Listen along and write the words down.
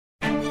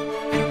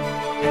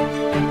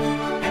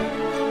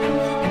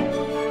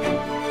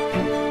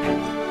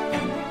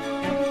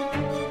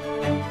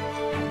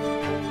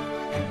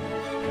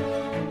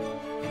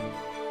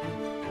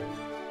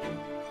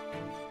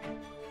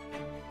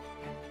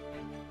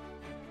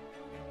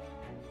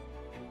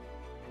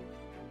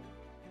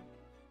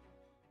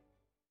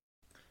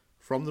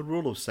From the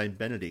Rule of Saint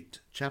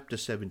Benedict, chapter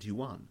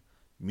 71,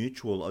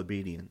 Mutual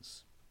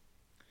Obedience.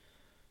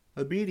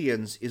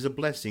 Obedience is a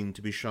blessing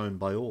to be shown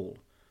by all,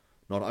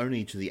 not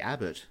only to the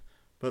abbot,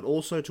 but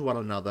also to one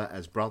another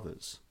as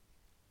brothers,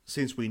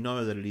 since we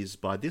know that it is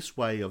by this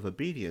way of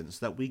obedience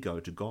that we go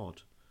to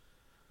God.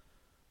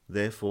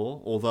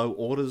 Therefore, although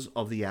orders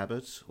of the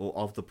abbot or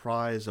of the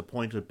priors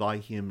appointed by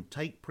him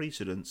take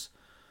precedence,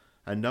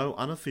 and no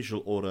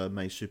unofficial order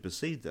may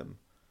supersede them,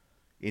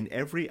 in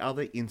every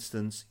other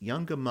instance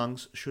younger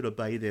monks should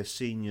obey their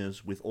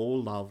seniors with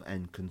all love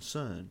and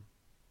concern.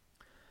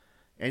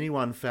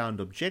 Anyone found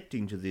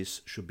objecting to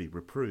this should be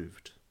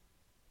reproved.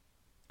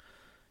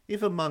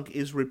 If a monk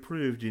is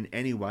reproved in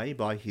any way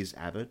by his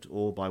abbot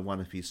or by one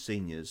of his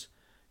seniors,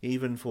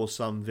 even for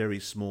some very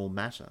small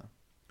matter,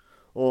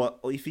 or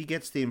if he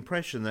gets the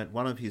impression that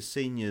one of his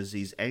seniors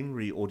is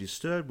angry or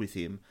disturbed with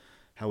him,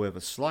 however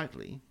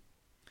slightly,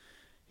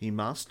 he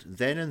must,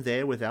 then and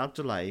there without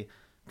delay,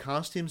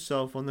 cast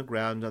himself on the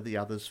ground at the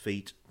other's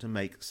feet to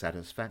make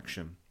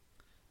satisfaction,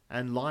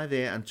 and lie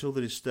there until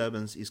the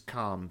disturbance is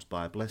calmed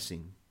by a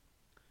blessing.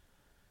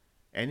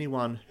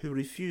 Anyone who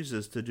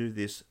refuses to do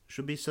this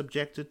should be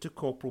subjected to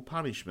corporal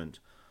punishment,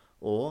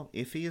 or,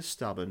 if he is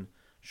stubborn,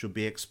 should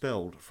be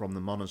expelled from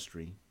the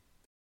monastery.